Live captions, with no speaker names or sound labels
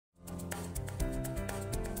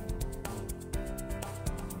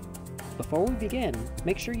Before we begin,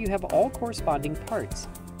 make sure you have all corresponding parts.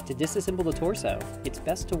 To disassemble the torso, it's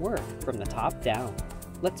best to work from the top down.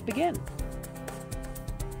 Let's begin.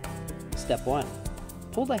 Step 1.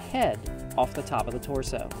 Pull the head off the top of the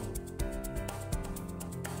torso.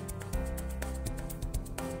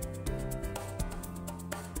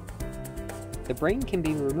 The brain can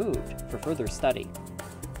be removed for further study.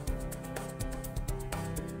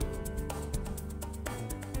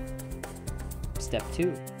 Step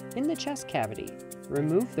 2. In the chest cavity,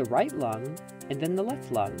 remove the right lung and then the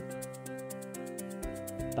left lung.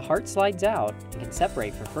 The heart slides out and can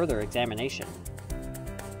separate for further examination.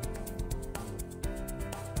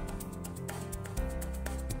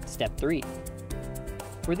 Step 3.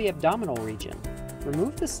 For the abdominal region,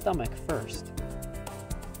 remove the stomach first,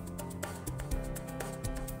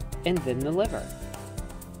 and then the liver.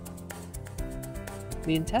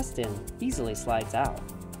 The intestine easily slides out.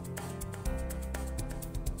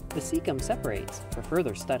 The caecum separates for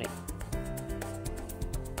further study.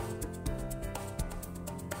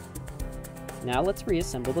 Now let's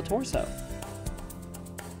reassemble the torso.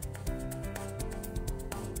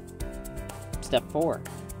 Step 4.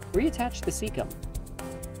 Reattach the caecum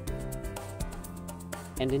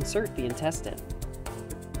and insert the intestine.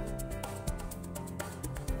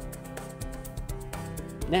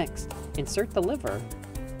 Next, insert the liver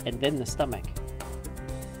and then the stomach.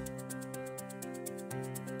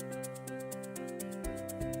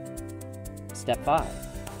 Step 5.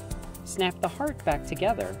 Snap the heart back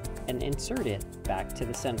together and insert it back to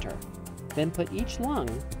the center. Then put each lung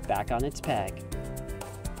back on its peg.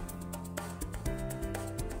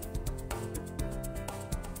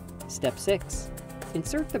 Step 6.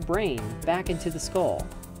 Insert the brain back into the skull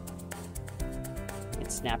and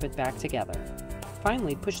snap it back together.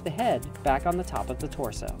 Finally, push the head back on the top of the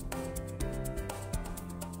torso.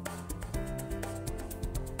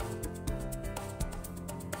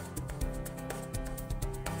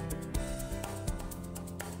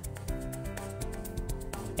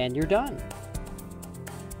 And you're done.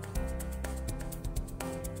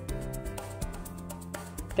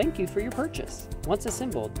 Thank you for your purchase. Once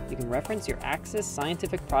assembled, you can reference your Axis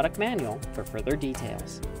Scientific Product Manual for further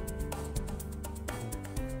details.